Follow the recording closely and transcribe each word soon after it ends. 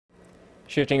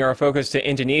Shifting our focus to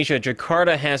Indonesia,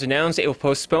 Jakarta has announced it will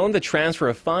postpone the transfer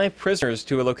of 5 prisoners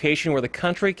to a location where the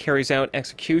country carries out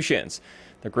executions.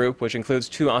 The group, which includes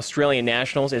 2 Australian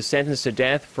nationals, is sentenced to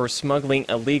death for smuggling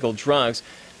illegal drugs.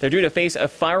 They're due to face a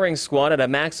firing squad at a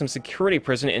maximum security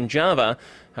prison in Java.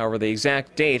 However, the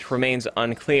exact date remains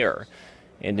unclear.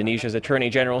 Indonesia's Attorney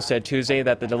General said Tuesday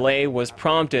that the delay was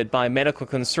prompted by medical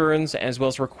concerns as well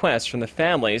as requests from the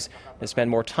families to spend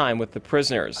more time with the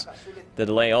prisoners. The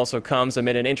delay also comes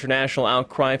amid an international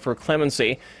outcry for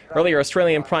clemency. Earlier,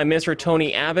 Australian Prime Minister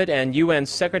Tony Abbott and UN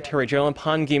Secretary General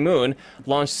Ban Ki-moon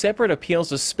launched separate appeals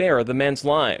to spare the men's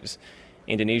lives.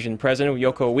 Indonesian President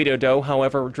Joko Widodo,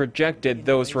 however, rejected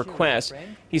those requests.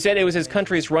 He said it was his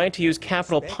country's right to use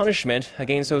capital punishment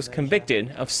against those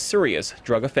convicted of serious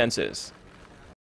drug offenses.